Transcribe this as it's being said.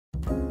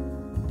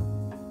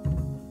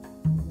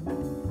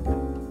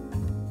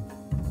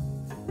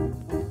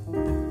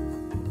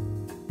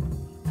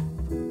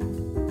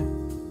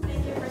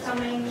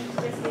Coming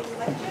to this week's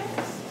lecture.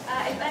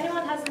 If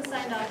anyone hasn't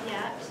signed up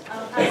yet,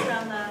 I'll pass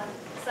around the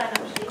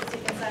sign-up sheet so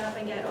you can sign up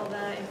and get all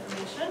the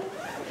information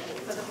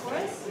for the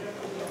course.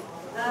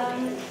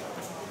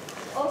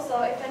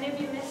 Also, if any of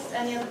you missed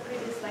any of the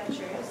previous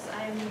lectures,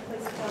 I'm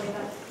pleased to tell you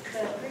that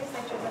the previous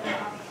lectures are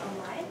now up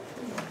online.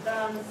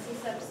 They're on the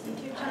CSEP's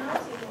YouTube channel,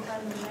 so you can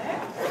find them there.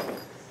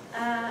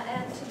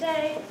 And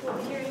today, we'll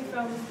be hearing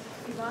from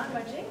Ivan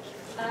Rajic.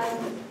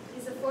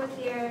 He's a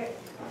fourth-year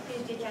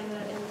PhD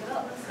candidate in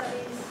development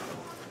studies,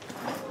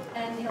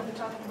 and he'll be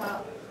talking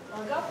about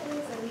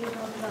oligopolies and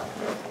regional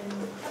development in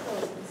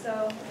capitalism. So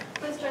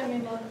please join me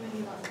in welcoming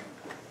Ivan.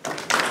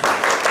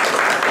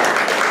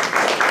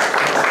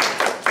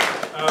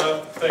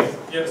 Thanks.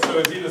 Yeah, so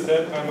as Ida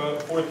said, I'm a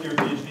fourth-year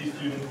PhD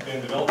student in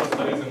development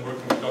studies and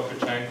working with Dr.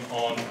 Chang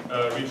on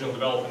regional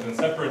development and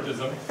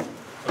separatism,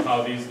 so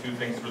how these two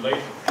things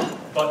relate.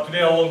 But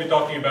today I'll only be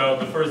talking about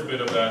the first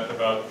bit of that,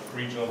 about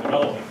regional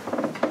development.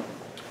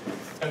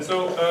 And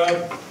so,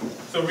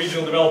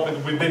 regional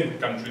development within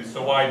countries.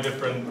 So why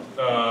different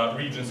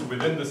regions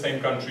within the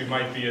same country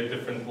might be at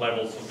different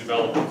levels of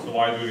development. So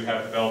why do we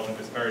have development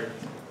disparities?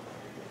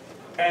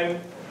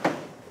 And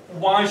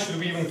why should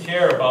we even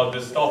care about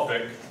this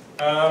topic?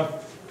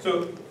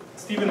 So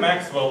Stephen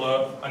Maxwell,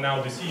 a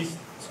now deceased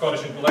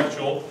Scottish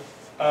intellectual,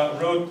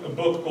 wrote a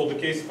book called The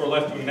Case for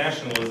Left-Wing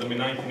Nationalism in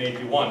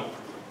 1981,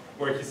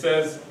 where he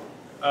says,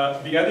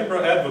 the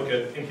Edinburgh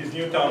Advocate in his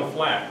Newtown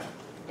flat,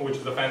 which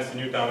is a fancy,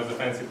 Newtown is a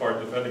fancy part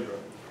of Edinburgh,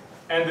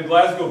 and the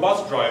Glasgow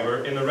bus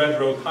driver in a Red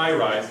Road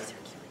high-rise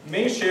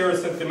may share a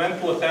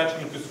sentimental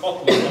attachment to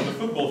Scotland on the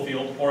football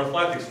field or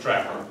athletics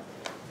track,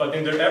 but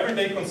in their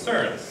everyday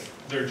concerns,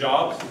 their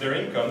jobs, their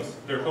incomes,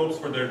 their hopes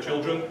for their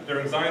children, their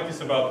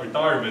anxieties about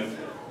retirement,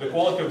 the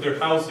quality of their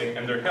housing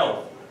and their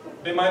health,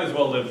 they might as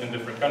well live in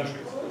different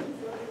countries.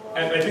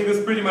 And I think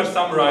this pretty much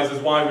summarizes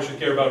why we should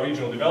care about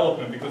regional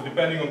development, because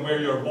depending on where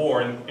you're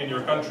born in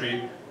your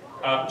country,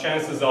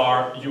 chances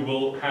are you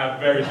will have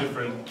very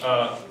different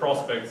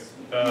prospects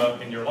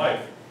in your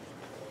life.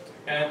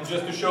 And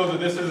just to show that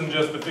this isn't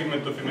just a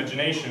figment of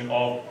imagination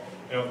of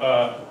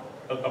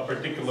a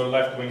particular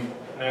left-wing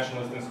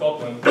nationalist in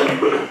Scotland,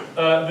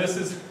 this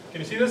is,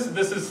 can you see this?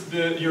 This is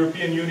the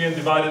European Union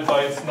divided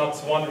by its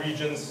NUTS 1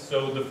 regions,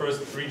 so the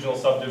first regional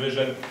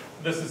subdivision.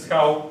 This is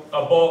how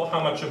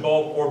much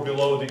above or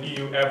below the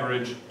EU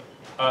average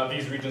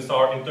these regions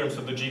are in terms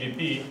of the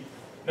GDP.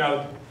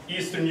 Now,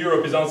 Eastern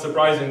Europe is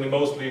unsurprisingly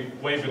mostly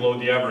way below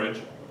the average.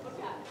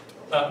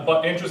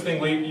 But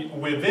interestingly,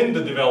 within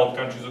the developed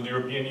countries of the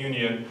European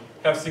Union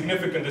have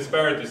significant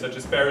disparities, such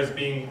as Paris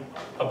being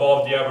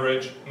above the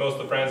average,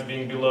 most of France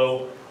being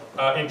below.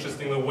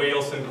 Interestingly,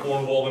 Wales and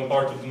Cornwall and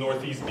part of the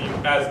Northeast being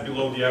as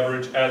below the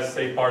average as,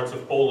 say, parts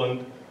of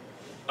Poland.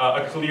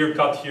 A clear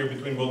cut here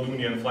between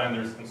Wallonia and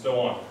Flanders and so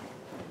on.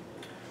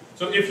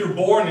 So if you're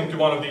born into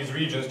one of these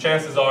regions,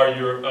 chances are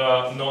you're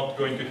not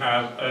going to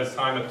have as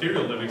high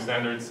material living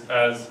standards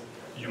as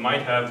you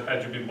might have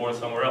had you been born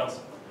somewhere else.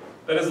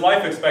 That is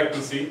life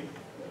expectancy.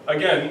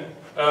 Again,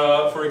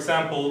 for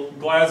example,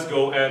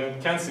 Glasgow and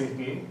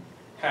Kensington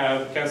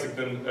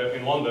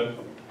in London,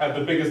 have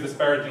the biggest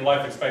disparity in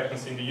life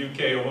expectancy in the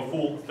UK of a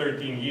full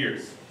 13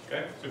 years.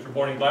 Okay? So if you're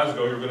born in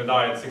Glasgow, you're going to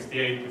die at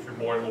 68. If you're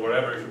born, or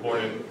wherever, if you're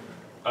born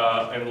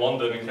in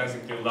London and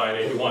Kensington, you'll die at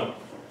 81.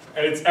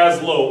 And it's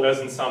as low as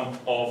in some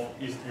of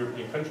East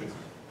European countries.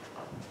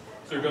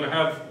 So you're going to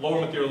have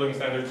lower material living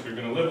standards, you're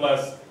going to live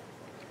less,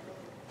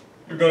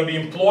 you're going to be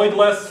employed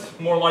less,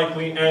 more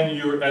likely, and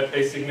you're at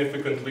a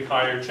significantly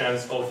higher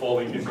chance of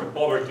falling into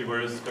poverty,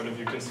 whereas kind of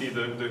you can see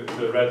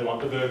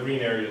the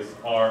green areas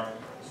are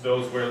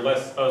those where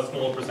a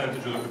smaller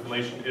percentage of the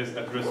population is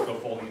at risk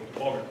of falling into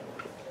poverty.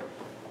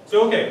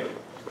 So okay,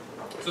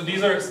 so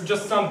these are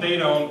just some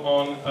data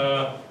on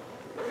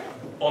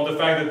the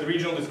fact that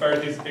regional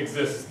disparities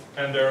exist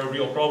and they're a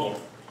real problem.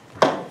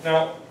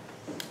 Now,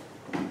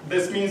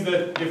 this means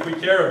that if we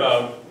care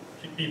about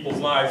people's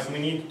lives, we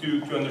need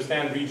to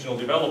understand regional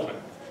development.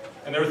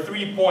 And there are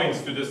 3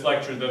 points to this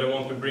lecture that I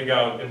want to bring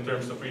out in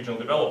terms of regional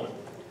development.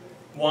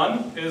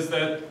 One is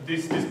that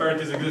these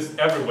disparities exist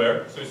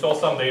everywhere. So you saw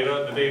some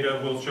data. The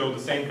data will show the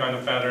same kind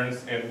of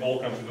patterns in all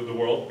countries of the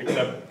world,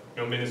 except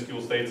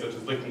minuscule states such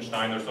as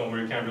Liechtenstein or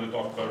somewhere you can't really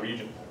talk about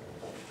region.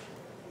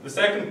 The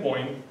second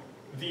point,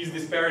 these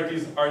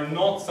disparities are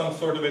not some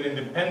sort of an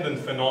independent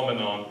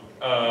phenomenon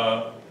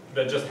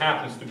that just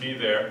happens to be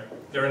there.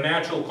 They're a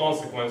natural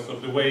consequence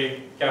of the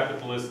way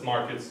capitalist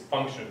markets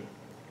function.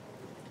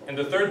 And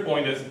the third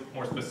point is,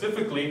 more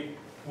specifically,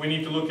 we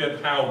need to look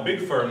at how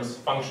big firms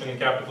function in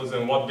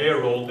capitalism, what their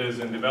role is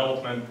in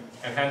development,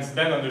 and hence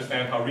then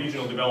understand how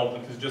regional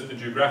development is just a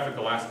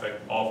geographical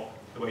aspect of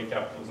the way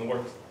capitalism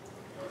works.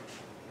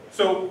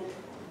 So,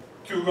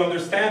 to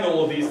understand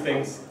all of these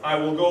things, I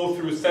will go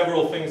through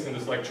several things in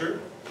this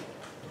lecture.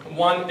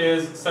 One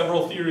is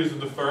several theories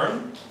of the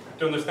firm,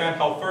 to understand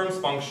how firms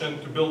function,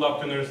 to build up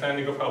to an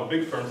understanding of how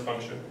big firms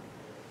function.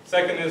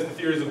 Second is the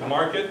theories of the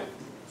market.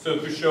 So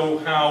to show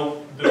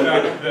how the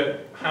fact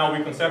that how we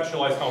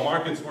conceptualize how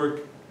markets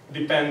work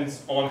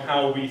depends on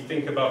how we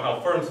think about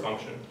how firms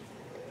function.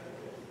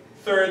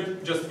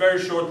 Third, just very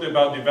shortly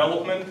about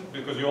development,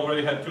 because you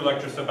already had 2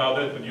 lectures about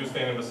it with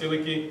Yustein and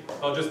Vasiliki.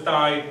 I'll just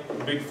tie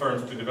big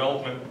firms to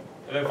development.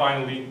 And then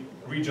finally,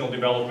 regional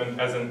development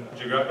as the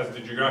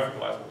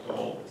geographical aspect of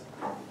all of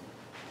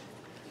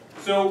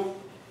this. So,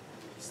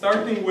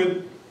 starting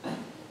with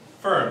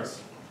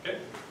firms. Okay?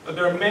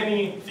 There are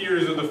many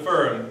theories of the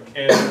firm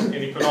in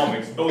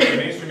economics, both in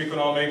mainstream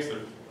economics,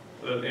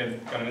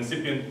 and kind of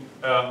incipient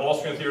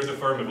Austrian theory of the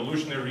firm,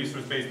 evolutionary,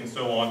 resource-based, and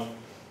so on.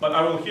 But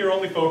I will here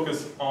only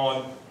focus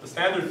on the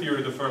standard theory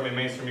of the firm in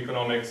mainstream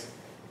economics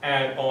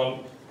and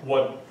on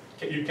what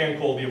you can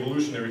call the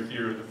evolutionary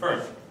theory of the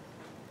firm.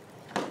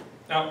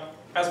 Now,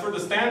 as for the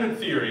standard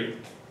theory,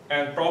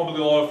 and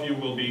probably a lot of you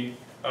will be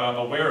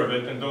aware of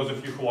it, and those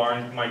of you who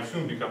aren't might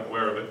soon become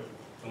aware of it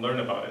and learn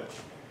about it.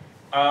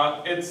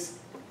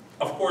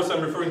 Of course, I'm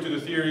referring to the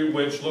theory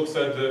which looks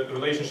at the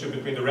relationship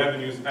between the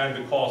revenues and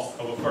the costs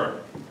of a firm.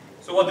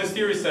 So what this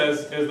theory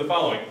says is the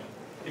following.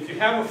 If you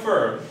have a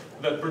firm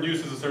that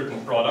produces a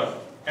certain product,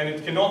 and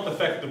it cannot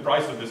affect the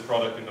price of this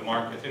product in the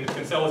market, and it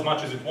can sell as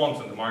much as it wants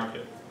in the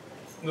market,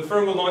 and the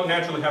firm will not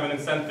naturally have an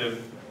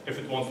incentive if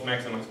it wants to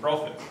maximize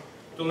profits.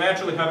 It will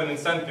naturally have an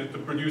incentive to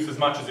produce as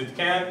much as it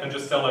can and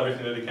just sell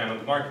everything that it can on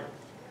the market.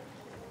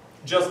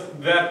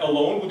 Just that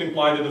alone would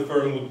imply that the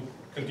firm would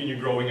continue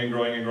growing and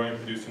growing and growing and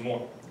producing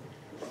more.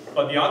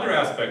 But the other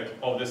aspect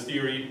of this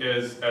theory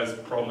is, as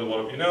probably a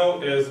lot of you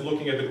know, is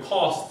looking at the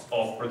costs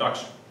of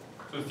production.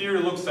 So the theory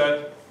looks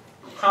at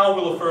how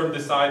will a firm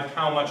decide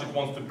how much it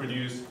wants to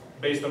produce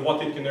based on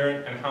what it can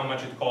earn and how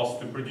much it costs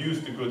to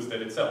produce the goods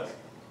that it sells.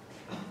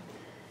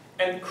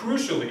 And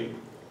crucially,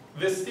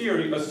 this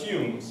theory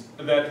assumes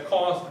that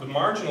the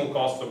marginal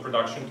costs of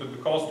production, the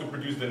cost to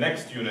produce the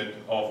next unit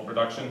of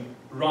production,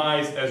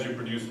 rise as you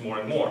produce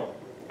more and more.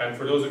 And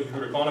for those of you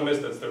who are economists,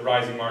 that's the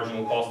rising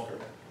marginal cost curve.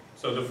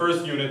 So the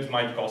first unit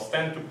might cost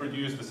 10 to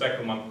produce, the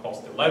second one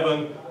costs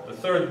 11, the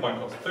third one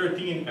costs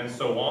 13, and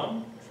so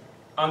on,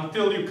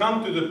 until you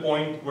come to the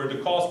point where the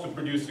cost to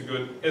produce a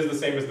good is the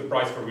same as the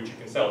price for which you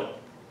can sell it.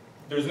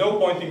 There's no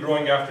point in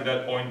growing after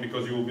that point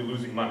because you will be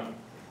losing money.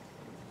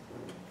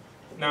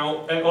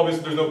 Now, and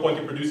obviously there's no point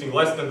in producing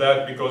less than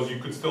that because you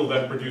could still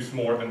then produce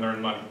more and earn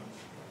money.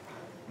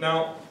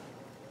 Now,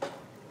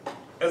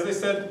 as I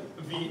said,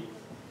 the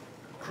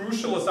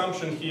crucial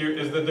assumption here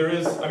is that there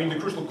is, the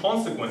crucial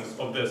consequence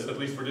of this, at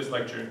least for this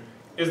lecture,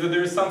 is that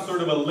there is some sort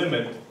of a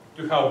limit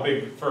to how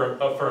big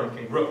a firm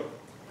can grow.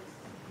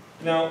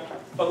 Now,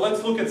 but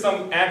let's look at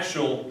some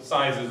actual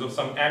sizes of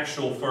some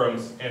actual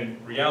firms in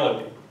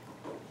reality.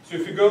 So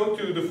if you go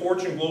to the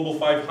Fortune Global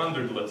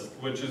 500 list,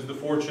 which is the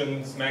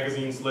Fortune's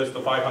magazine's list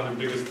of 500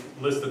 biggest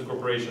listed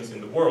corporations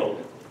in the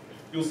world,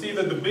 you'll see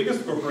that the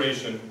biggest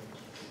corporation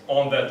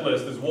on that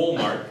list is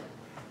Walmart,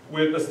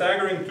 with a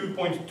staggering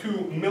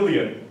 2.2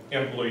 million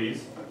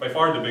employees, by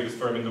far the biggest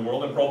firm in the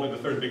world and probably the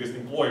third biggest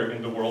employer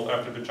in the world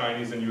after the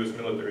Chinese and US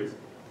militaries.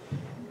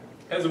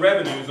 Has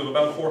revenues of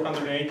about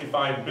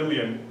 $485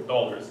 billion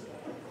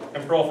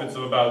and profits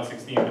of about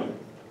 $16 billion.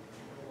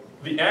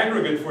 The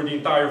aggregate for the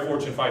entire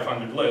Fortune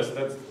 500 list,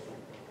 that's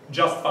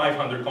just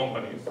 500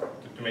 companies,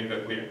 to make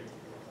that clear.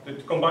 The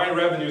combined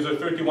revenues are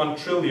 $31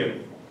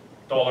 trillion,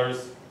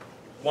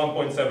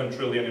 1.7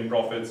 trillion in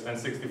profits, and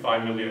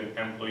 65 million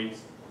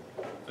employees.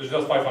 There's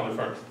just 500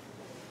 firms.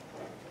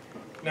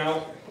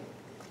 Now,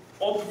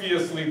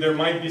 obviously there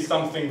might be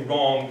something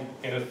wrong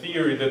in a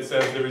theory that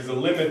says there is a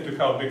limit to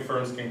how big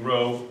firms can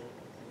grow.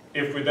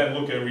 If we then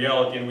look at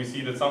reality and we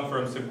see that some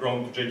firms have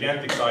grown to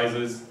gigantic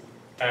sizes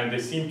and they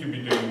seem to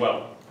be doing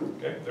well.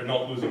 Okay? They're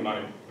not losing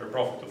money, they're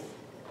profitable.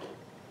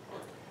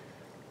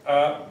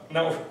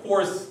 Now, of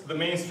course, the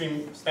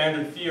mainstream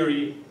standard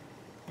theory,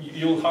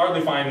 you'll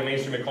hardly find a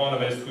mainstream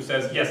economist who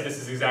says, yes, this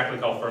is exactly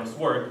how firms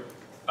work.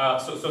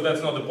 So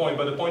that's not the point,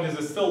 but the point is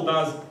it still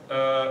does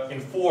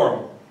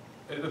inform,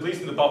 at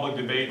least in the public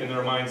debate and in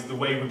our minds, the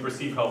way we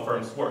perceive how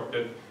firms work.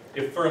 That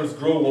if firms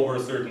grow over a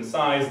certain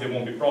size, they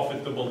won't be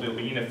profitable, they'll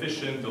be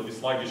inefficient, they'll be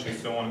sluggish, and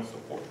so on and so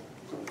forth.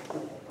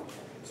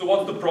 So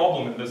what's the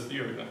problem in this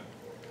theory then?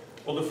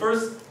 Well, the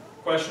first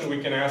question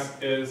we can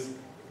ask is,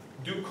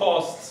 do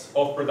costs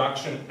of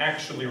production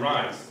actually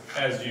rise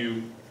as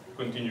you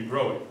continue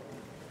growing?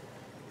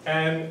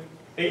 And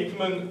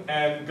Aitman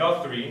and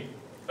Guthrie,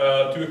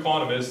 two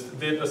economists,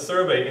 did a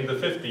survey in the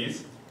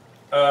 50s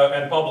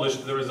and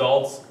published the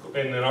results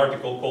in an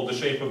article called The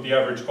Shape of the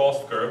Average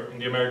Cost Curve in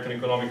the American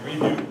Economic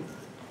Review.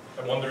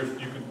 I wonder if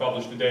you could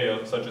publish today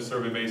such a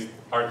survey-based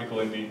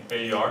article in the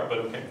AER, but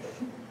okay.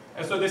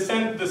 And so they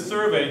sent this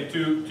survey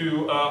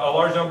to a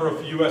large number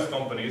of US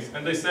companies,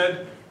 and they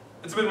said,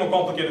 it's a bit more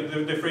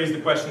complicated, they phrased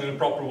the question in a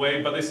proper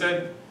way, but they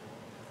said,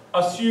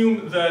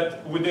 assume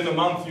that within a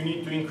month you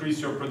need to increase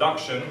your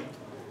production.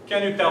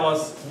 Can you tell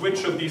us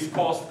which of these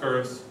cost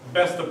curves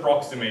best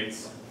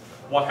approximates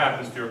what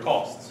happens to your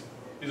costs?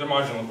 These are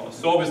marginal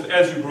costs. So obviously,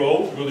 as you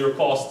grow, will your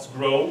costs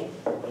grow?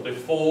 Will they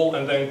fall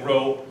and then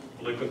grow?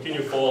 Will they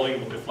continue falling?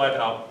 Will they flat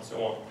out? And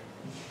so on.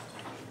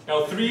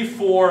 Now 3,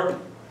 4,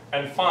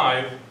 and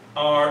 5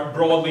 are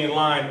broadly in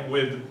line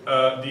with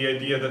the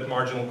idea that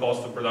marginal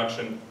cost of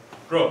production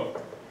grow.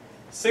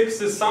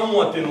 6 is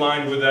somewhat in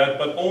line with that,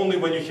 but only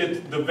when you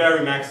hit the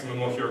very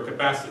maximum of your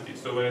capacity,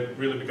 so when it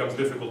really becomes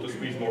difficult to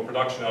squeeze more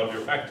production out of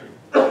your factory.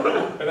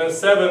 And then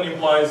 7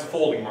 implies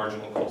falling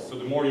marginal cost, so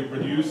the more you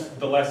produce,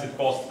 the less it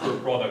costs per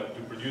product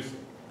to produce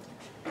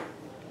it.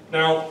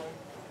 Now,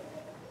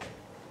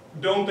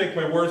 don't take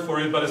my word for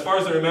it, but as far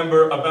as I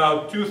remember,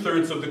 about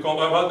 2/3 of the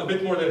about a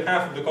bit more than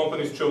half of the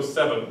companies chose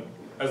 7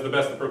 as the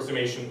best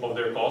approximation of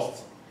their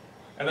costs,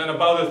 and then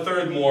about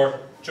 1/3 more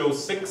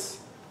chose 6.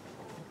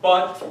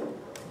 But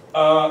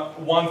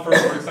one firm,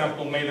 for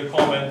example, made a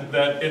comment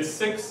that it's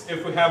 6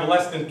 if we have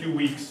less than 2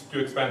 weeks to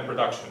expand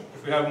production.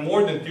 If we have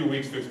more than 2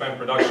 weeks to expand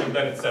production,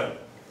 then it's 7.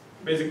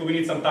 Basically, we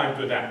need some time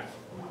to adapt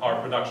our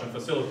production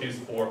facilities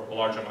for a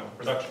large amount of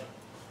production.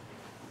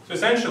 So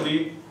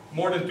essentially,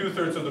 more than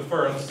 2/3 of the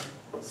firms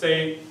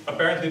say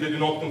apparently they do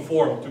not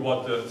conform to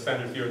what the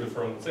standard theory of the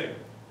firm would say.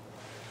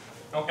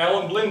 Now,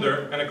 Alan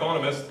Blinder, an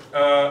economist,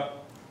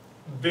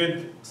 did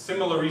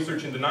similar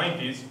research in the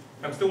 90s.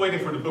 I'm still waiting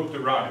for the book to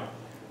arrive.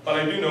 But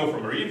I do know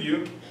from a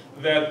review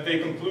that they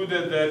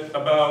concluded that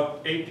about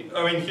 80,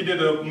 I mean, he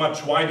did a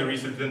much wider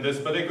research than this,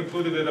 but they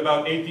concluded that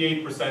about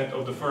 88%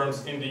 of the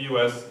firms in the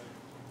US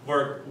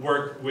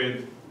work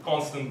with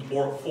constant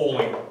or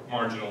falling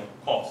marginal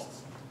costs.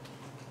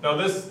 Now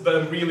this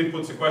then really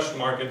puts a question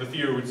mark at the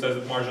theory which says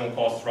that marginal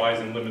costs rise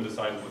and limit the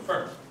size of the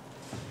firm.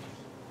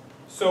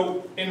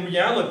 So in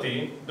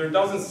reality, there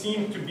doesn't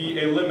seem to be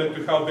a limit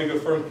to how big a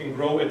firm can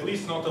grow, at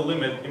least not a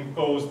limit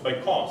imposed by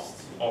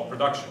costs of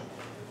production.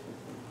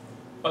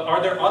 But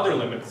are there other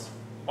limits,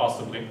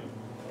 possibly?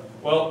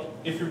 Well,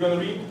 if you're going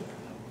to read,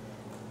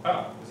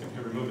 I seem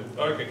to remove it.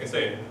 Okay, I can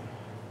say it.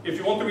 If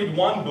you want to read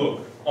one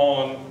book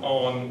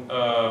on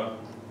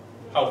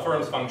how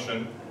firms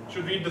function, you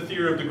should read The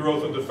Theory of the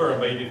Growth of the Firm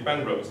by Edith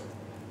Penrose,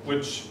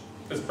 which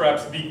is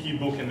perhaps the key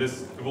book in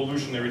this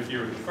evolutionary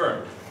theory of the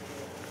firm.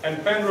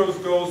 And Penrose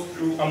goes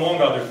through, among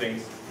other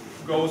things,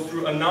 goes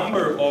through a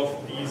number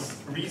of these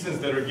reasons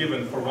that are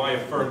given for why a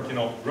firm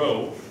cannot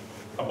grow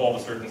above a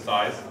certain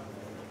size,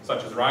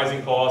 such as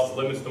rising costs,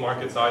 limits to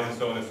market size, and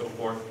so on and so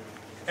forth,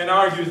 and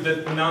argues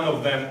that none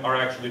of them are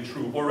actually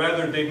true, or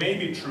rather they may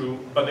be true,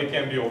 but they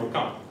can be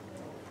overcome.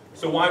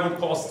 So why would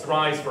costs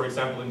rise, for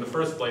example, in the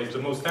first place? The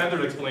most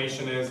standard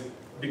explanation is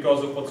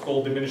because of what's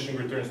called diminishing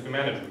returns to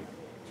management.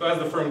 So as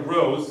the firm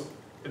grows,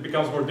 it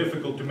becomes more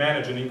difficult to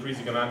manage an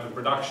increasing amount of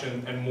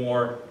production, and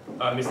more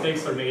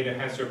mistakes are made, and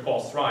hence your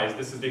costs rise.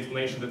 This is the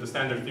explanation that the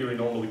standard theory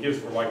normally gives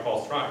for why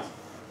costs rise.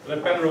 But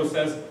then Penrose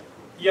says,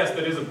 yes,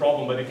 that is a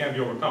problem, but it can be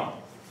overcome.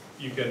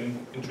 You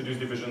can introduce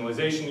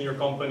divisionalization in your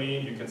company,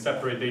 you can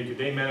separate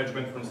day-to-day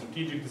management from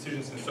strategic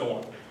decisions, and so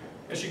on.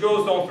 And she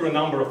goes on through a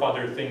number of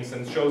other things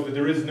and shows that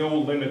there is no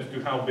limit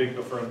to how big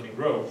a firm can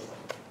grow.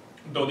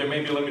 Though there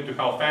may be a limit to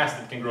how fast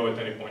it can grow at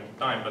any point in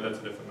time, but that's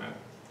a different matter.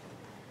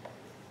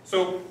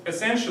 So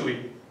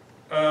essentially,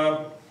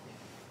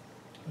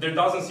 there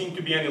doesn't seem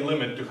to be any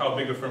limit to how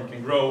big a firm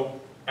can grow,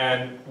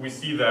 and we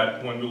see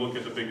that when we look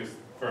at the biggest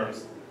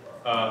firms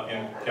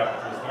in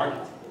capitalist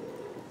markets.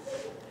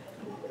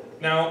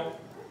 Now,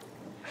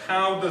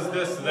 how does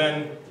this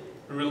then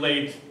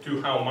relate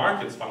to how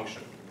markets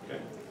function?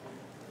 Okay.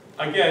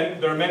 Again,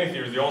 there are many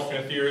theories. The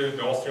Austrian theory,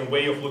 the Austrian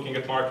way of looking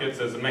at markets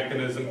as a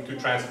mechanism to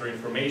transfer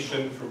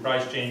information through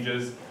price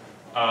changes,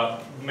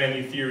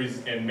 many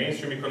theories in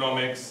mainstream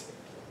economics,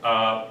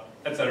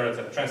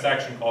 etc.,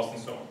 transaction costs,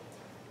 and so on.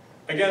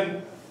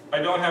 Again, I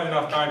don't have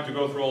enough time to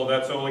go through all of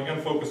that, so I'll again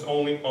focus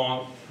only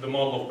on the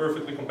model of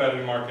perfectly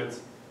competitive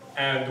markets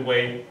and the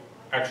way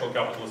actual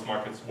capitalist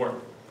markets work.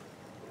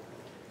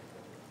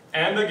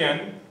 And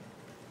again,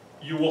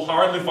 you will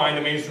hardly find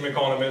a mainstream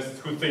economist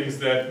who thinks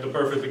that the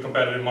perfectly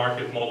competitive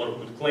market model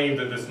would claim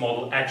that this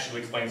model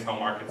actually explains how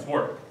markets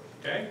work.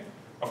 Okay?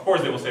 Of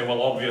course, they will say,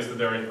 well, obviously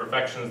there are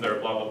imperfections, there are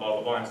blah, blah, blah,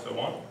 blah, blah, and so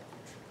on.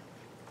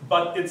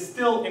 But it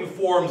still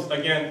informs,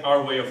 again,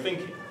 our way of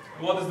thinking.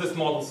 What does this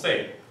model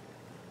say?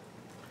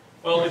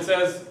 Well, it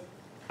says,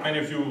 many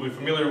of you will be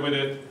familiar with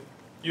it,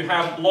 you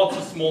have lots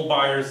of small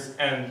buyers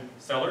and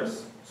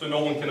sellers, so no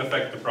one can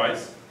affect the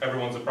price.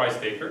 Everyone's a price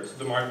taker,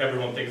 so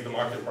everyone takes the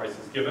market price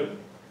as given.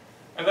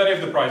 And then if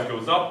the price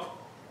goes up,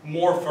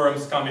 more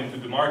firms come into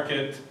the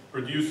market,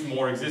 produce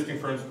more, existing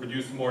firms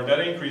produce more, that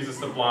increases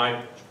supply,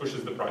 which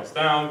pushes the price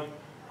down.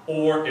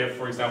 Or if,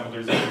 for example,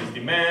 there's increased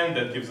demand,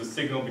 that gives a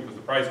signal, because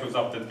the price goes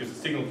up, that gives a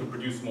signal to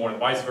produce more, and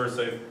vice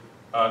versa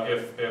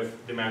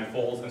if demand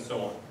falls, and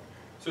so on.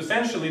 So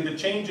essentially, the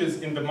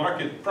changes in the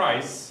market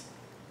price,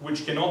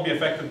 which cannot be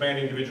affected by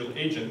any individual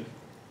agent,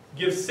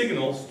 gives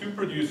signals to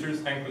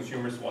producers and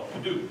consumers what to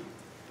do.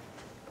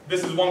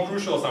 This is one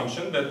crucial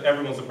assumption, that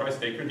everyone's a price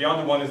taker. The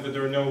other one is that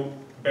there are no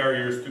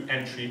barriers to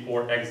entry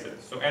or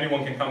exit. So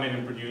anyone can come in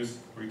and produce,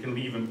 or you can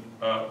leave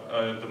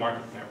the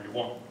market whenever you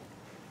want.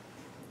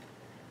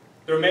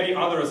 There are many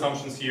other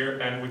assumptions here,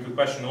 and we could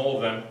question all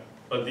of them,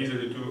 but these are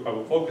the two I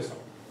will focus on.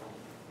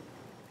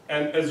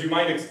 And as you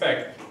might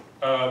expect,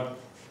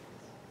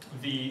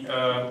 the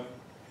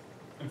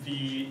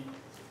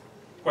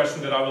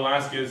question that I will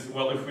ask is,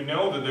 well, if we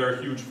know that there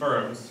are huge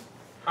firms,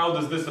 how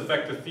does this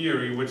affect the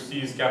theory which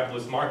sees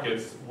capitalist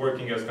markets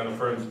working as kind of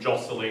firms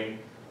jostling,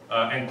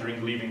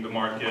 entering, leaving the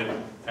market,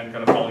 and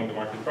kind of following the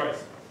market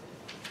price?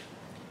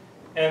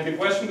 And the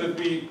question that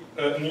we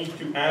need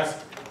to ask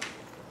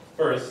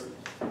first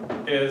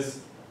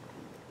is,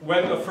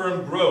 when a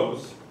firm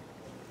grows,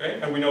 okay,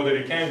 and we know that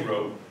it can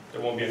grow, there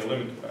won't be any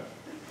limit to that,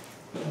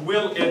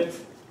 will it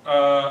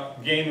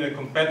gain a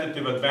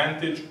competitive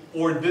advantage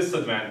or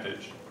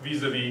disadvantage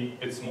vis-a-vis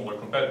its smaller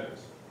competitors?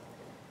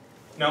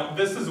 Now,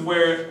 this is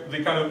where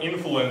the kind of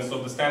influence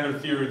of the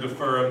standard theory of the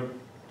firm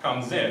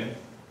comes in.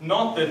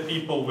 Not that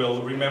people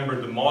will remember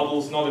the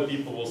models, not that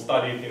people will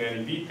study it in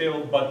any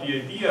detail, but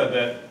the idea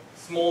that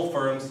small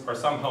firms are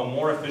somehow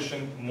more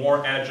efficient,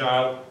 more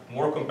agile,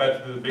 more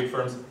competitive than big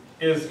firms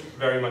is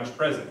very much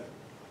present.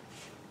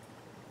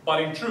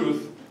 But in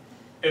truth,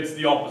 it's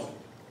the opposite.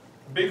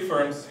 Big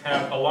firms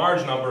have a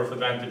large number of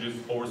advantages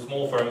over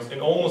small firms in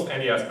almost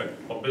any aspect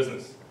of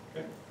business.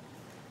 Okay?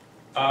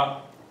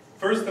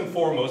 First and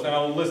foremost, and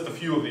I'll list a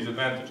few of these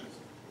advantages.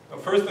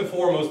 First and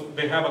foremost,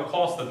 they have a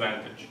cost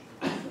advantage.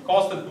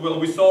 Well,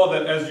 we saw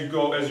that as you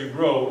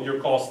grow, your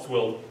costs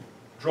will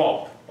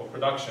drop of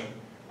production.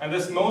 And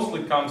this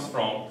mostly comes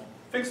from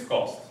fixed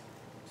costs.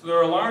 So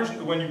there are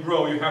when you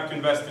grow, you have to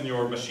invest in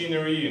your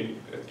machinery,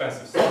 in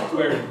expensive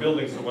software, in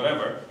buildings or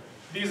whatever.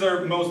 These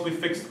are mostly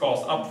fixed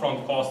costs,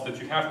 upfront costs that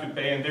you have to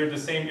pay, and they're the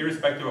same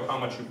irrespective of how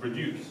much you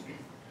produce.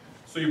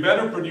 So you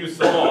better produce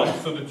a lot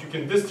so that you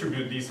can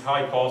distribute these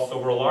high costs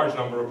over a large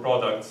number of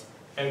products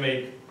and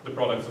make the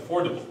products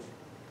affordable.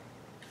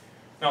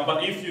 Now,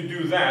 but if you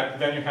do that,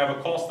 then you have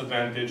a cost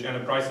advantage and a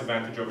price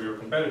advantage over your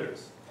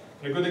competitors.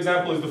 And a good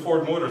example is the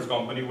Ford Motors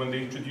Company. When they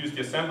introduced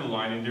the assembly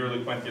line in the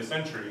early 20th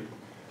century,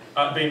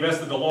 they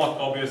invested a lot,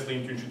 obviously,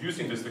 into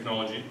introducing this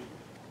technology.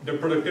 Their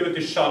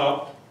productivity shot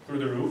up through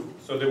the roof,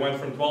 so they went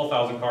from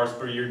 12,000 cars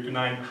per year to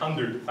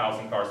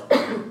 900,000 cars per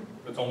year.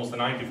 That's almost a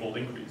 90-fold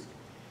increase.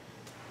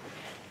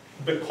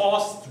 The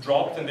cost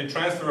dropped, and they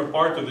transfer a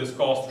part of this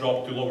cost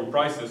drop to lower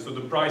prices, so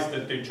the price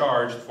that they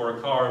charged for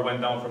a car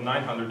went down from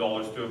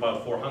 $900 to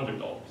about $400.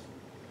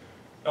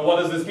 Now, what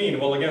does this mean?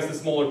 Well, against a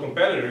smaller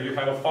competitor, you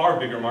have a far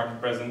bigger market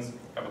presence,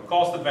 you have a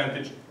cost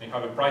advantage, and you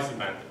have a price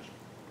advantage.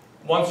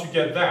 Once you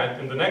get that,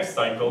 in the next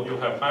cycle, you'll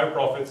have higher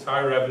profits,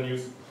 higher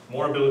revenues,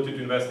 more ability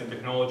to invest in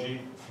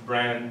technology,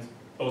 brand,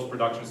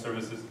 post-production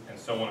services, and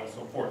so on and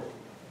so forth.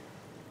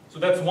 So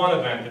that's one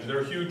advantage. There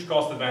are huge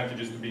cost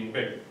advantages to being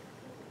big.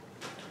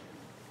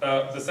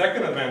 The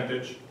second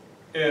advantage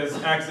is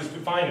access to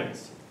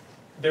finance.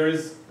 There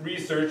is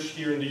research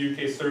here in the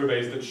UK,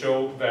 surveys that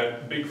show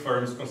that big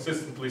firms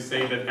consistently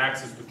say that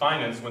access to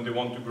finance when they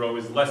want to grow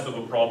is less of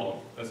a problem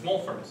than small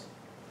firms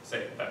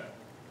say that.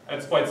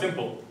 It's quite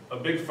simple. A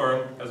big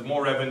firm has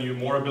more revenue,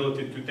 more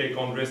ability to take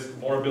on risk,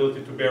 more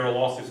ability to bear a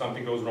loss if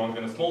something goes wrong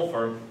than a small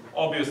firm.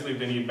 Obviously, if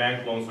they need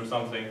bank loans or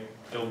something,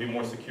 they'll be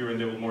more secure and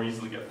they will more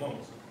easily get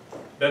loans.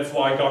 That's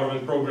why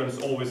government programs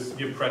always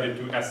give credit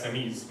to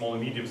SMEs, small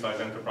and medium-sized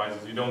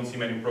enterprises. You don't see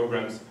many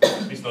programs,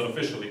 at least not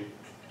officially,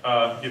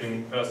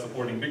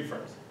 supporting big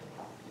firms.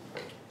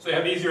 So you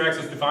have easier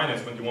access to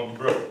finance when you want to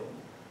grow.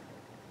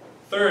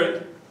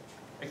 Third,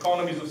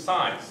 economies of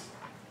size.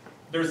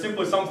 There are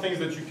simply some things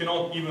that you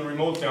cannot even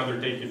remotely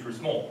undertake if you're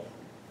small.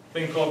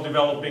 Think of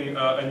developing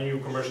a new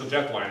commercial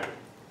jetliner.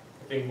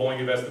 I think Boeing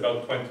invested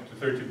about $20 to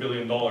 $30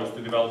 billion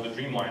to develop the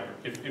Dreamliner.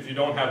 If you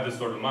don't have this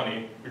sort of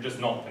money, you're just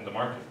not in the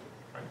market.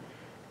 Right?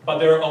 But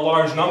there are a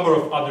large number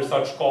of other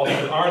such costs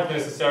that aren't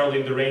necessarily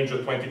in the range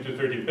of 20 to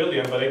 30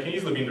 billion, but they can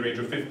easily be in the range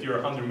of 50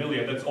 or 100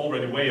 million. That's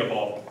already way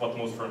above what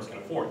most firms can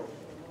afford.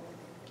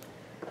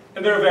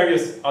 And there are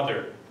various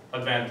other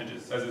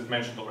advantages, as is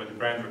mentioned already,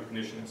 brand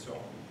recognition and so on.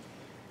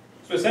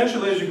 So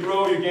essentially, as you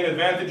grow, you gain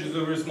advantages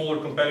over smaller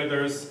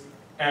competitors,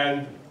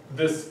 and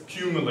this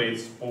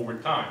accumulates over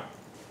time.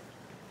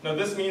 Now,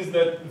 this means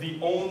that the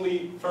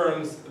only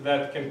firms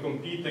that can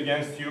compete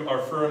against you are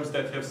firms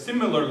that have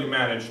similarly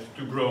managed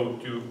to grow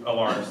to a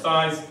large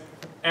size,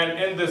 and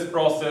in this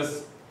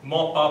process,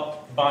 mop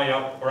up, buy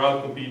up, or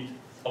outcompete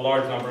a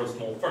large number of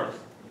small firms.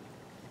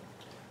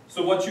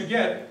 So what you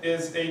get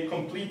is a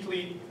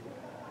completely...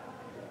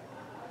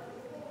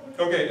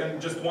 Okay, and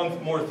just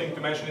one more thing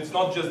to mention. It's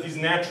not just these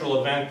natural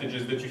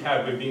advantages that you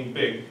have by being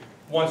big.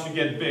 Once you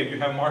get big, you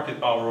have market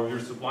power over your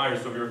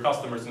suppliers, over your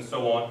customers, and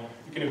so on.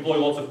 You can employ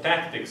lots of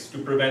tactics to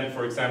prevent,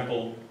 for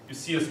example, you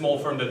see a small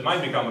firm that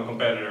might become a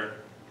competitor,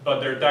 but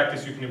there are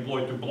tactics you can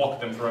employ to block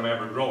them from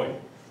ever growing.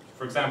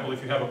 For example,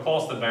 if you have a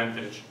cost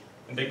advantage,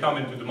 and they come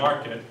into the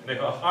market, they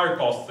have a higher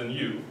cost than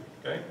you,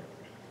 okay?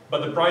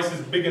 But the price is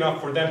big enough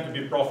for them to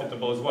be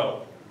profitable as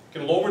well. You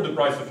can lower the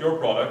price of your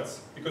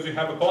products, because you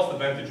have a cost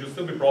advantage, you'll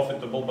still be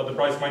profitable, but the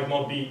price might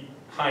not be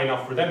high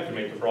enough for them to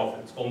make a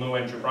profit. It's called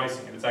no-entry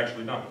pricing, and it's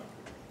actually done.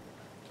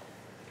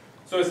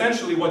 So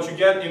essentially, what you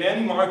get in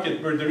any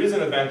market where there is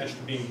an advantage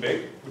to being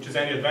big, which is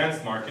any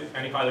advanced market,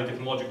 any highly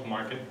technological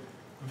market,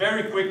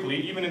 very quickly,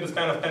 even in the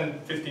span of 10,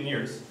 15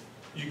 years,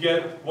 you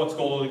get what's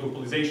called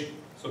oligopolization.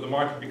 So the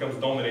market becomes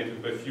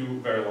dominated by a few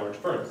very large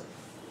firms.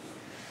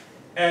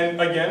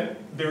 And again,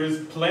 there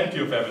is plenty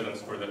of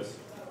evidence for this.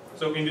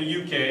 So in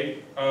the UK,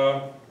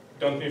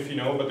 don't know if you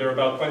know, but there are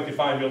about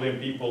 25 million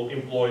people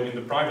employed in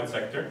the private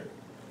sector,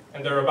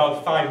 and there are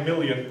about 5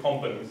 million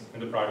companies in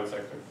the private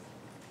sector.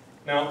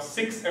 Now,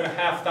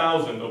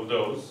 6,500 of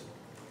those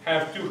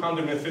have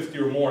 250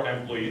 or more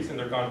employees, and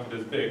they're counted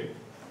as big.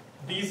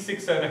 These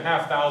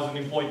 6,500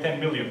 employ 10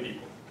 million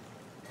people.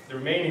 The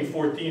remaining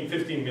 14,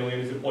 15 million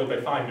is employed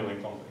by 5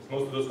 million companies.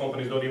 Most of those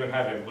companies don't even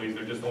have employees,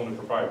 they're just owned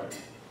proprietors.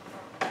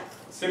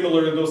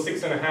 Similarly, those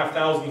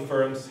 6,500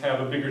 firms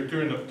have a bigger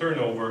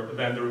turnover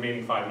than the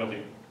remaining 5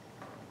 million.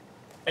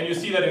 And you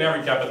see that in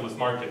every capitalist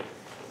market.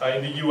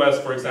 In the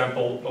US, for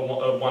example,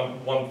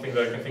 one thing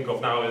that I can think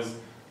of now is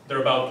there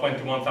are about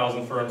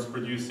 21,000 firms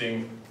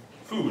producing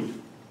food.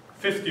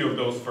 50 of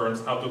those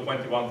firms out of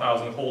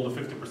 21,000 hold a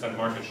 50%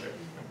 market share.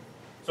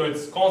 So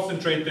it's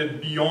concentrated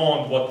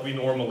beyond what we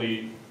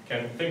normally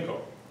can think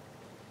of.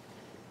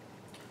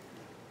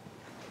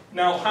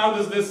 Now, how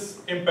does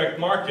this impact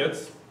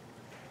markets?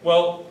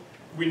 Well,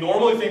 we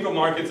normally think of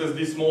markets as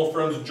these small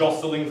firms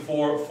jostling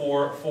for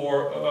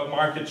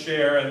market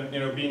share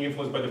and being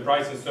influenced by the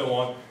price and so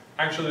on.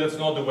 Actually, that's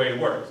not the way it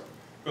works.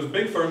 Because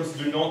big firms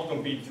do not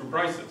compete through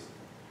prices.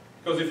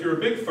 Because if you're a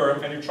big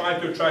firm and you're trying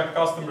to attract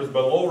customers by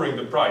lowering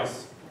the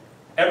price,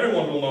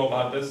 everyone will know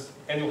about this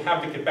and you'll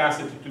have the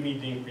capacity to meet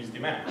the increased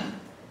demand.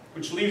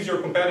 Which leaves your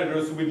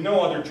competitors with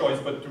no other choice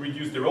but to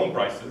reduce their own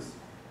prices.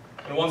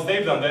 And once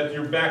they've done that,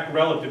 you're back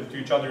relative to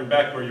each other, you're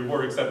back where you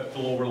were, except at a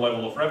lower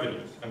level of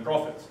revenues and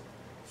profits.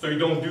 So you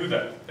don't do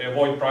that. They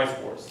avoid price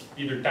wars.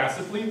 Either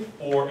tacitly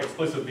or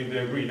explicitly they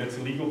agree that's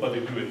illegal, but they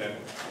do it anyway.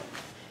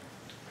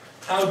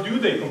 How do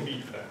they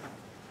compete then?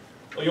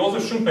 Well,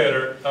 Josef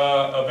Schumpeter,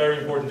 a very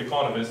important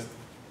economist,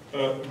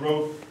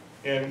 wrote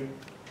in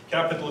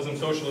Capitalism,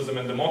 Socialism,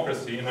 and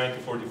Democracy in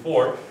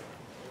 1944,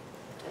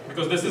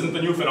 because this isn't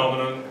a new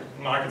phenomenon,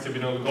 markets have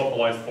been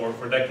oligopolized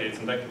for decades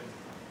and decades.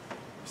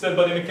 He said,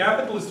 but in a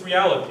capitalist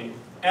reality,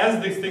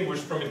 as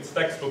distinguished from its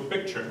textbook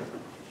picture,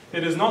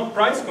 it is not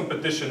price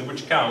competition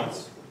which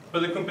counts,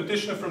 but the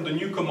competition from the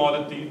new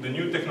commodity, the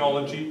new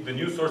technology, the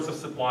new source of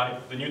supply,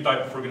 the new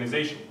type of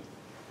organization.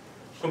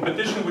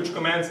 Competition which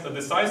commands a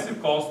decisive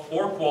cost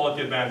or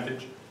quality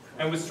advantage,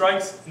 and which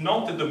strikes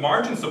not at the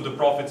margins of the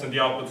profits and the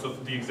outputs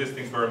of the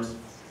existing firms,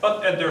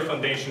 but at their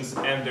foundations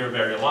and their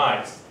very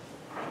lives.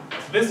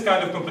 This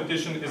kind of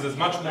competition is as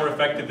much more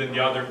effective than the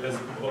other as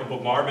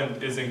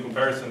bombardment is in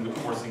comparison with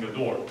forcing a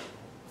door.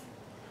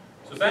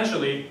 So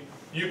essentially,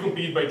 you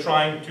compete by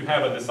trying to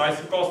have a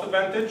decisive cost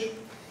advantage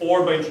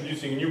or by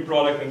introducing a new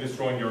product and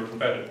destroying your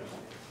competitors.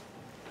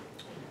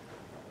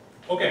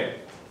 Okay.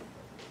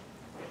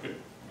 Good.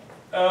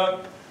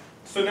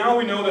 So now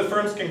we know that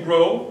firms can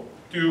grow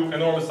to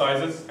enormous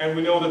sizes, and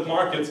we know that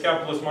markets,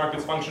 capitalist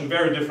markets, function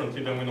very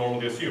differently than we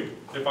normally assume.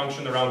 They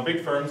function around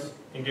big firms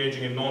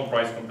engaging in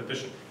non-price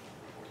competition.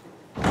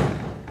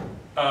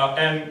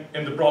 And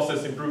in the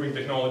process, improving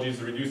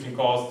technologies, reducing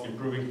costs,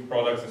 improving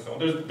products, and so on.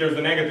 There's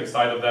the negative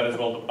side of that as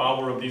well, the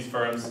power of these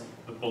firms,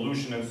 the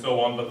pollution, and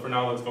so on. But for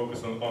now, let's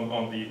focus on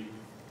the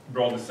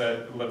broadly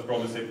say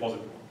positive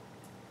one.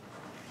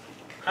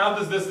 How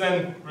does this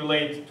then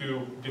relate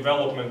to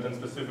development and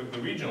specifically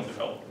regional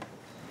development?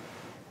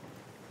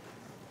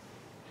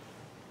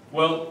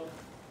 Well,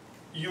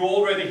 you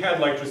already had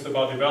lectures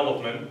about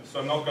development, so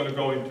I'm not going to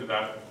go into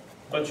that.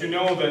 But you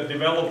know that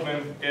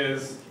development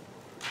is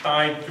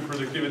tied to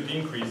productivity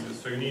increases.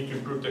 So you need to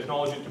improve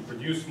technology to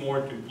produce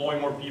more, to employ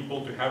more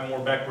people, to have more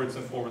backwards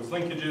and forwards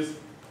linkages,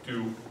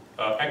 to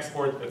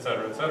export,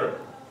 etc., etc.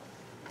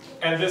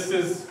 And this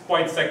is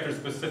quite sector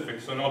specific,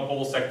 so not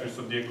all sectors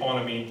of the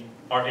economy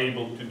are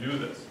able to do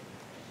this.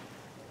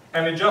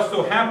 And it just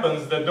so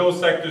happens that those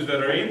sectors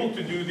that are able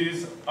to do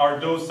this are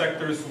those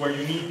sectors where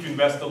you need to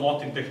invest a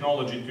lot in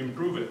technology to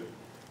improve it,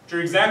 which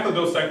are exactly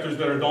those sectors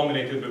that are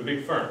dominated by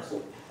big firms.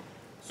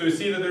 So you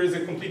see that there is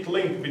a complete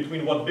link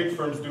between what big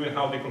firms do and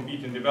how they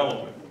compete in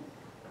development.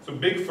 So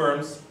big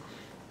firms,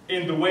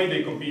 in the way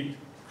they compete,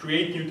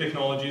 create new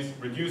technologies,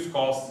 reduce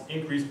costs,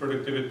 increase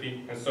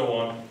productivity, and so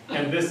on.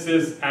 And this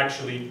is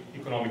actually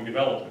economic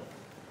development.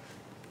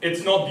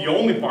 It's not the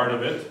only part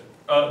of it,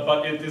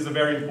 but it is a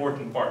very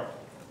important part.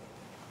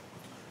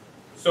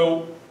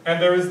 So,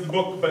 and there is the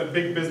book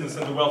Big Business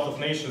and the Wealth of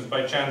Nations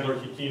by Chandler,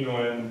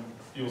 Hikino, and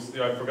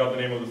I forgot the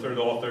name of the third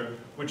author,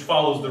 which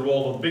follows the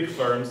role of big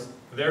firms,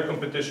 their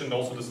competition,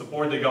 also the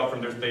support they got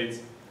from their states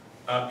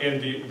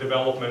in the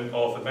development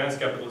of advanced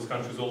capitalist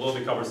countries, although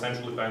they cover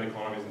centrally planned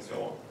economies and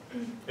so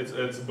on. It's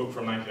a book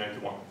from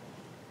 1991.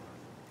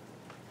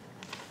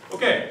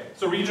 Okay,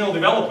 so regional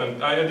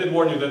development. I did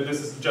warn you that this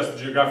is just a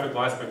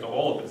geographical aspect of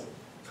all of this.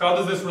 So how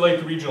does this relate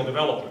to regional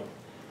development?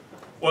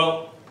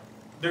 Well,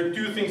 there are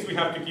two things we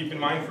have to keep in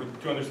mind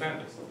to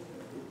understand this.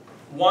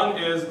 One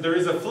is there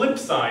is a flip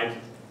side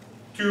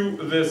to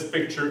this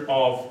picture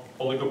of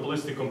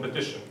oligopolistic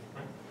competition.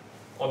 Right?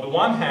 On the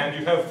one hand,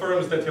 you have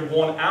firms that have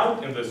won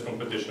out in this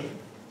competition,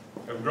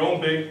 have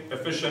grown big,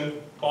 efficient,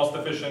 cost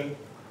efficient,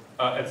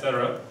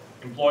 etc.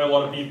 Employ a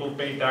lot of people,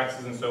 pay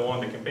taxes and so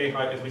on. They can pay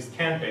high, at least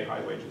can pay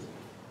high wages.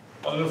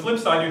 On the flip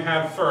side, you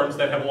have firms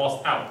that have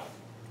lost out,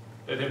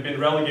 that have been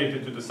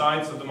relegated to the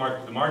sides of the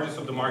market, the margins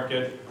of the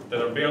market,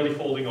 that are barely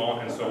holding on,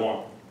 and so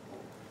on.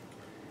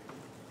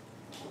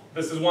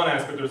 This is one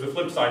aspect. There's a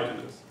flip side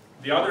to this.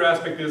 The other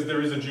aspect is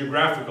there is a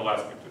geographical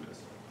aspect to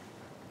this.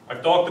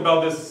 I've talked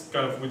about this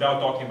kind of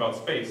without talking about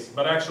space,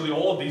 but actually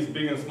all of these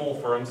big and small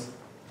firms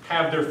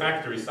have their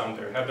factories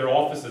somewhere, have their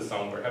offices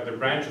somewhere, have their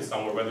branches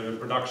somewhere, whether they're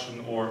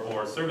production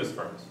or service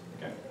firms.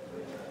 Okay?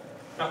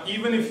 Now,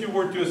 even if you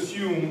were to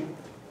assume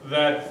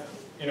that,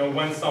 you know,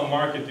 when some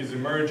market is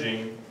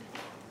emerging,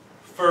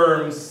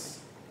 firms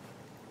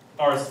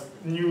are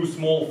new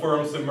small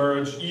firms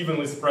emerge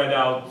evenly spread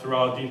out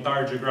throughout the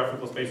entire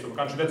geographical space of the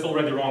country. That's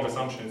already a wrong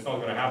assumption. It's not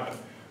going to happen.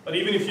 But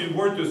even if you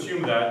were to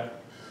assume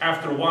that,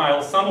 after a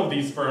while, some of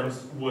these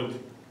firms would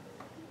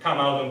come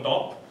out on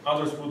top,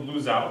 others would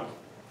lose out.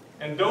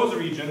 And those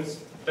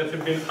regions that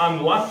have been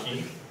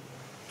unlucky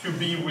to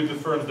be with the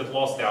firms that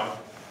lost out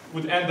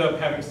would end up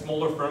having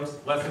smaller firms,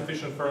 less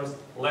efficient firms,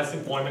 less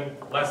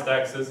employment, less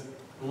taxes,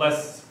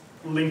 less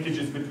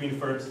linkages between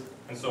firms,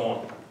 and so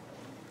on.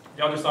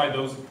 The other side,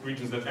 those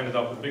regions that ended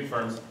up with big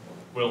firms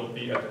will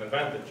be at an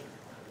advantage.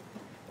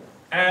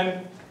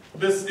 And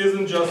this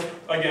isn't just,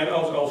 again,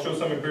 I'll show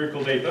some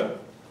empirical data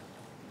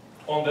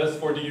on this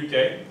for the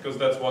UK, because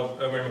that's what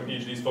where my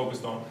PhD is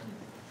focused on.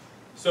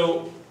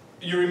 So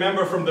you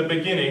remember from the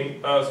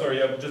beginning,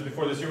 just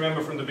before this, you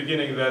remember from the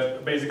beginning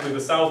that basically the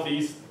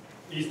southeast,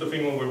 east of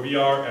England where we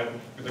are, and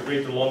the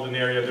greater London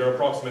area, they're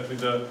approximately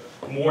the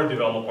more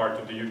developed part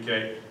of the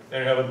UK.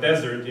 Then you have a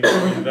desert in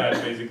between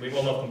that, basically,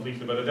 well, not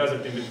completely, but a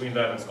desert in between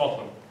that and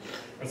Scotland.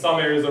 And some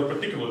areas are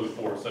particularly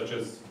poor, such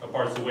as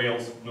parts of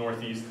Wales,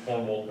 northeast,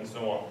 Cornwall, and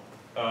so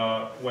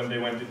on, when they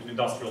went into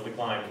industrial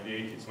decline in the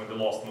 80s, when they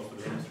lost most of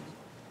their industries.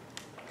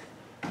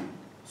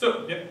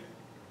 So, yeah.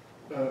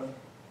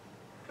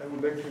 I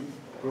would like to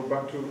go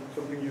back to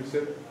something you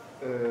said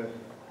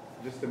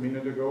just a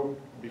minute ago,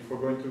 before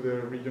going to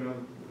the regional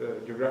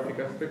geographic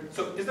aspect.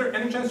 So is there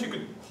any chance you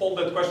could hold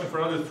that question for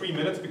another 3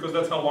 minutes, because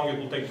that's how long it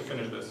will take to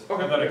finish this?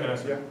 Okay. And that I can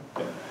answer.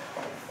 Yeah.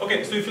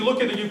 Okay, so if you look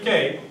at the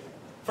UK,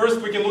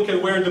 first we can look at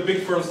where the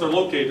big firms are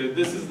located.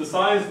 This is the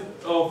size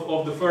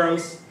of the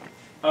firms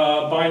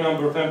by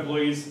number of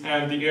employees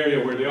and the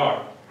area where they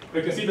are.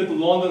 We can see that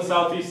London,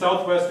 southeast,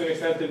 southwest, to an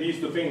extent to the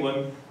east of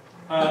England,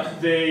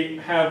 they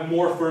have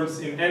more firms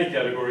in any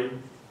category.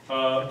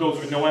 Those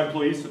with no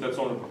employees, so that's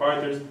only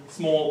proprietors,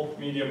 small,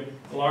 medium,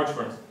 and large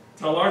firms.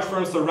 Now large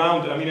firms are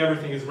rounded, I mean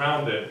everything is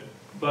rounded,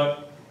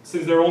 but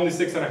since there are only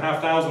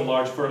 6,500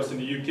 large firms in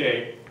the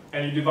UK,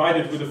 and you divide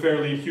it with a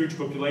fairly huge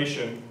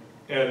population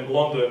in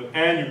London,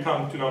 and you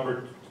come to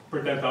number,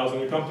 per 10,000,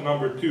 you come to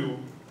number 2,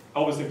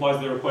 obviously implies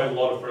there are quite a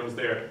lot of firms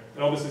there.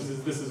 And obviously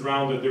since this is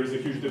rounded, there is a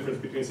huge difference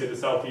between, say, the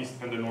southeast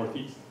and the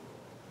northeast.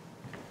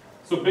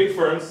 So big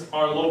firms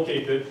are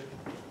located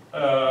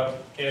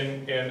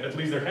in at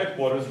least their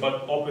headquarters,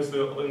 but obviously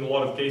in a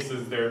lot of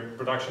cases their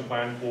production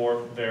plant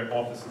or their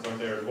offices are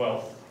there as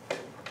well,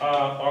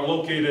 are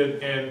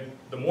located in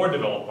the more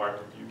developed part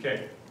of the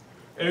UK.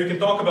 And we can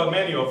talk about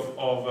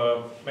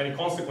many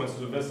consequences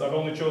of this. I've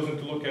only chosen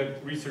to look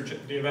at research,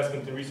 the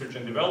investment in research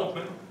and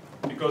development,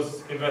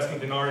 because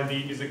investment in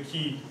R&D is a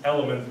key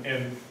element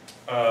in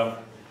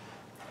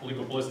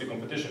oligopolistic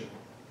competition.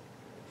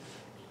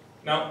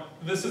 Now,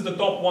 this is the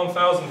top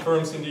 1,000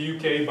 firms in the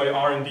UK by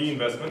R&D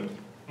investment.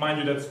 Mind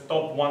you, that's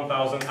top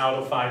 1,000 out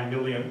of 5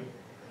 million.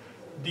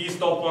 These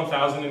top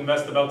 1,000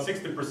 invest about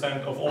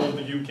 60% of all of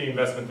the UK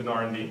investment in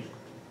R&D.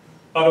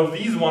 Out of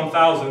these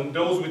 1,000,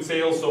 those with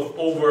sales of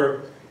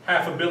over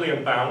 £500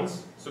 million,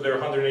 so there are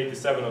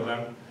 187 of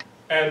them,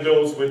 and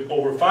those with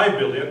over 5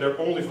 billion, there are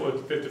only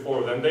 54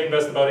 of them, they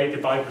invest about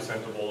 85%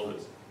 of all of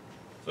this.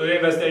 So they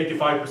invest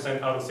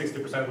 85% out of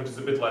 60%, which is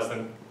a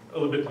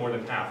little bit more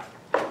than half.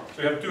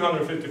 So you have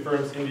 250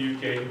 firms in the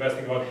UK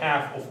investing about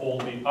half of all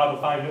the, out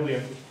of 5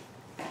 million,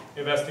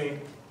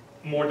 investing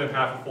more than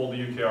half of all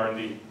the UK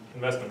R&D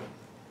investment.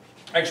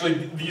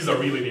 Actually, these are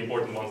really the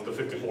important ones, the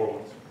 54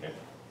 ones. Okay?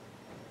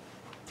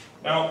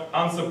 Now,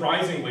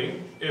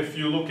 unsurprisingly, if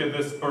you look at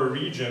this per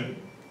region,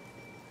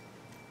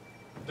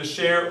 the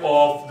share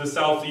of the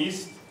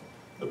southeast,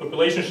 the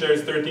population share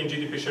is 13,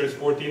 GDP share is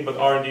 14, but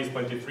R&D is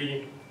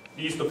 23.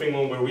 The east of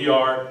England, where we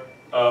are,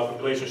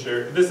 population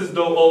share. This is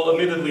though all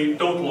admittedly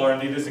total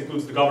R&D, this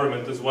includes the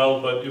government as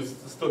well, but you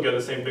still get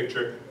the same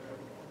picture.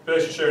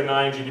 Population share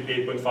 9,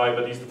 GDP 8.5,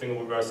 but east of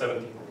England we are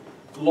 17.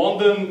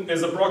 London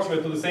is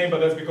approximately the same,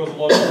 but that's because a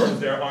lot of firms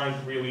there aren't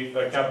really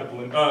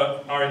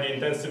R&D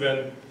intensive,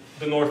 and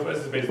the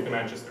northwest is basically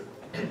Manchester.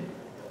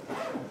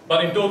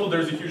 But in total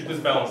there's a huge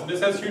disbalance. This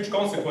has huge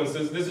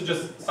consequences. This is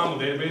just some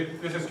of it.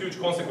 This has huge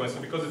consequences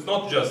because it's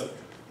not just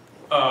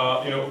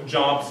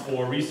jobs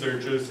for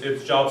researchers,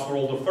 it's jobs for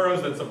all the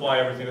firms that supply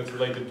everything that's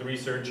related to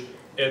research,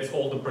 it's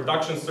all the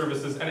production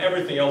services and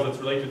everything else that's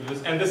related to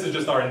this, and this is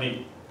just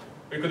R&D.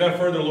 We could then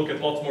further look at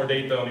lots more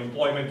data on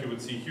employment. You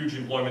would see huge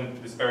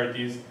employment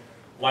disparities,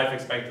 life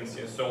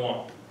expectancy, and so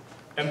on.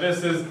 And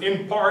this is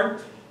in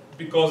part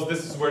because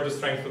this is where the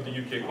strength of the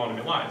UK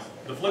economy lies.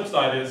 The flip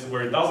side is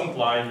where it doesn't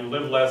lie, you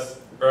live less,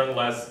 earn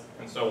less,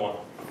 and so on.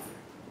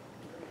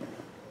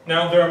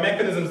 Now, there are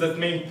mechanisms that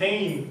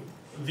maintain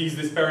these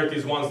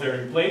disparities once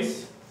they're in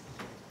place.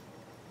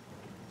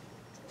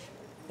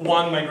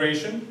 One,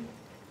 migration.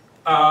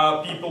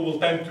 People will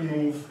tend to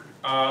move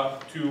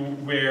to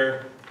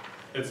where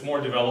it's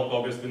more developed.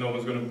 Obviously, no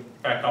one's going to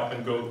pack up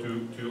and go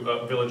to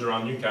a village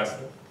around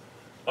Newcastle,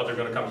 but they're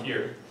going to come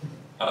here.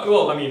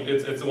 Well, I mean,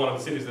 it's one of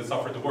the cities that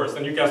suffered the worst,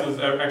 and Newcastle is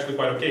actually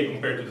quite okay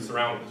compared to the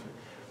surroundings.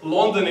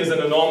 London is an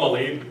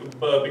anomaly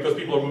because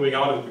people are moving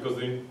out of it because of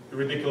the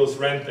ridiculous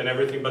rent and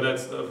everything, but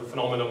that's a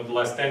phenomenon of the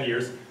last 10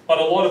 years. But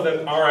a lot of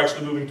them are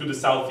actually moving to the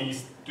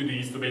southeast, to the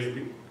east, to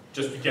basically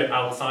just to get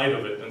outside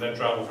of it and then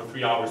travel for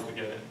 3 hours to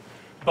get in.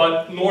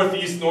 But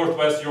northeast,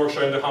 northwest,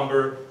 Yorkshire and the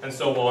Humber and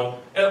so on.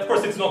 And of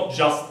course, it's not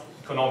just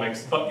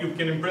economics, but you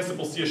can in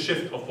principle see a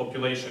shift of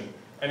population.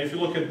 And if you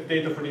look at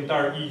data for the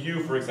entire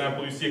EU, for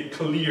example, you see a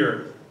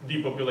clear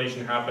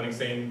depopulation happening,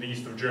 say, in the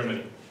east of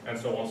Germany, and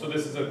so on. So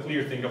this is a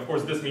clear thing. Of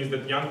course, this means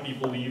that young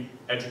people leave,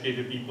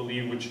 educated people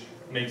leave, which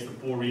makes the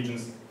poor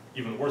regions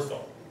even worse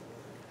off.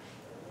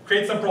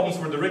 Creates some problems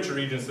for the richer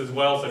regions as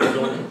well, such as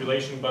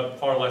overpopulation, but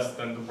far less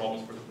than the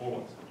problems for the poor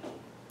ones.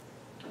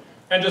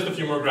 And just a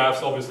few more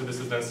graphs. Obviously, this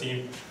is then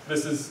seen.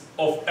 This is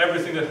of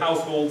everything that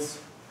households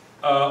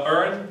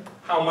earn,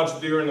 how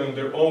much they earn on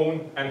their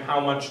own, and how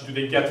much do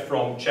they get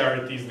from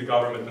charities, the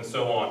government, and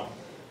so on.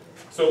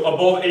 So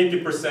above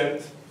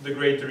 80%, the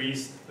Greater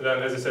East.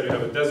 Then, as I said, you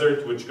have a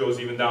desert, which goes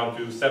even down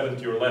to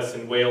 70 or less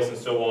in Wales and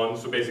so on.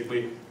 So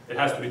basically, it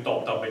has to be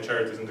topped up by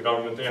charities and the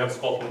government. Then you have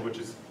Scotland, which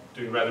is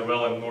doing rather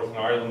well, and Northern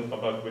Ireland,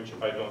 about which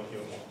I don't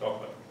even want to talk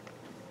about.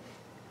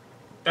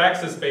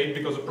 Taxes paid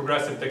because of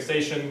progressive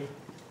taxation.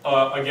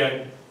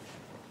 Again,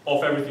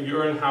 of everything you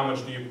earn, how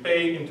much do you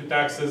pay into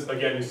taxes?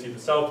 Again, you see the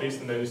southeast,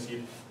 and then you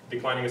see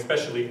declining,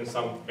 especially in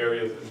some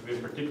areas that have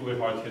been particularly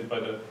hard hit by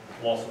the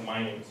loss of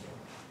mining.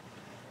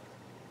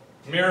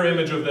 Mirror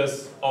image of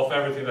this, of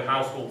everything the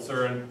households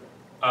earn,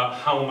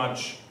 how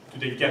much do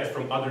they get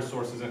from other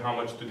sources and how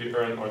much do they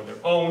earn on their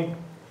own.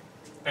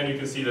 And you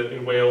can see that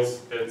in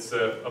Wales, it's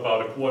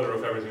about a quarter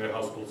of everything that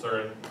households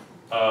earn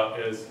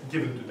is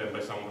given to them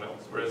by someone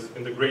else. Whereas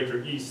in the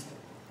Greater East,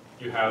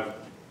 you have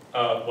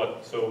below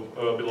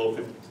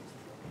 50%.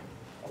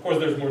 Of course,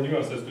 there's more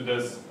nuances to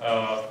this.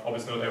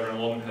 Obviously, not everyone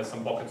in London has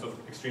some pockets of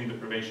extreme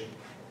deprivation.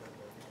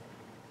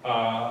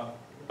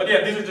 But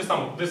yeah, this is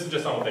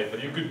just some data.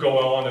 You could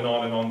go on and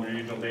on and on with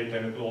regional data,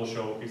 and it will all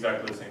show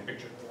exactly the same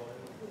picture.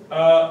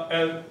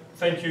 And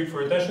thank you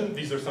for your attention.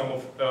 These are some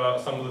of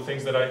the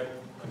things that I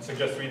could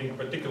suggest reading,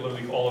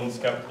 particularly Holland's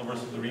Capital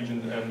versus the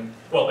Region, and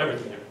well,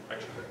 everything here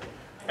actually.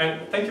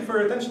 And thank you for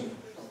your attention.